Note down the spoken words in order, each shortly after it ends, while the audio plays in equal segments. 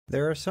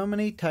There are so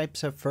many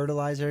types of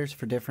fertilizers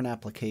for different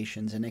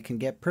applications, and it can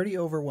get pretty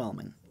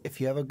overwhelming. If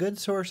you have a good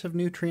source of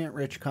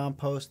nutrient-rich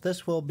compost,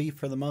 this will be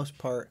for the most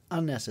part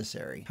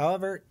unnecessary.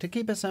 However, to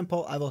keep it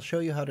simple, I will show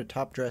you how to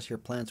top dress your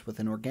plants with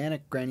an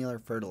organic granular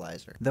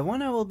fertilizer. The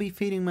one I will be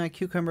feeding my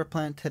cucumber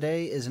plant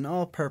today is an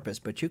all-purpose,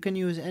 but you can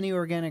use any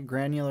organic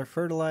granular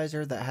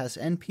fertilizer that has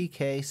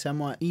NPK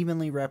somewhat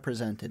evenly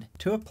represented.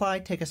 To apply,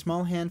 take a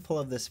small handful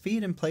of this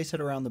feed and place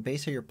it around the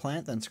base of your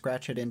plant, then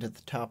scratch it into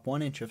the top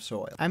 1 inch of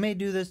soil. I may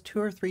do this 2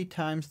 or 3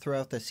 times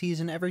throughout the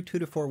season, every 2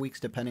 to 4 weeks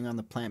depending on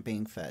the plant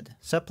being fed.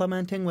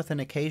 Supplementing with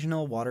an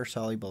occasional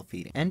water-soluble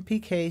feeding.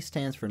 NPK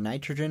stands for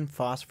nitrogen,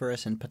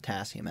 phosphorus, and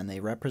potassium, and they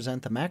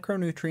represent the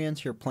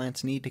macronutrients your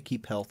plants need to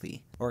keep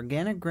healthy.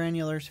 Organic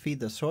granulars feed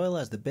the soil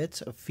as the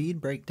bits of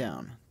feed break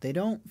down. They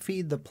don't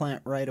feed the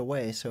plant right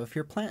away, so if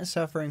your plant is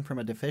suffering from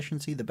a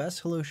deficiency, the best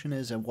solution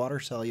is a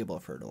water-soluble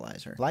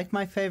fertilizer. Like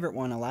my favorite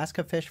one,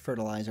 Alaska Fish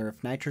Fertilizer,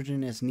 if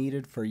nitrogen is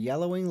needed for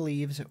yellowing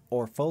leaves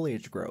or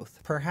foliage growth.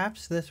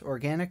 Perhaps this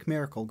organic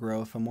miracle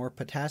grow if a more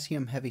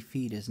potassium-heavy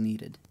feed is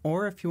needed.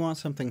 Or if you want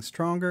something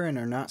stronger and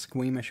are not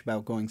squeamish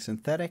about going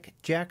synthetic,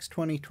 Jack's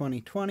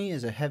 20-20-20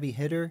 is a heavy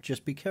hitter,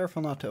 just be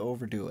careful not to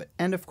overdo it.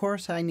 And of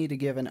course, I need to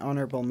give an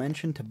honorable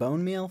mention to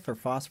bone meal for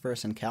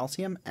phosphorus and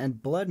calcium,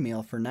 and blood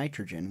meal for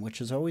nitrogen,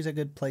 which is always a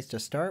good place to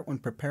start when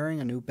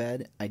preparing a new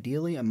bed,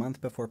 ideally a month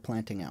before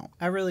planting out.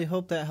 I really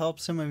hope that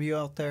helps some of you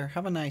out there.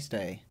 Have a nice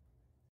day.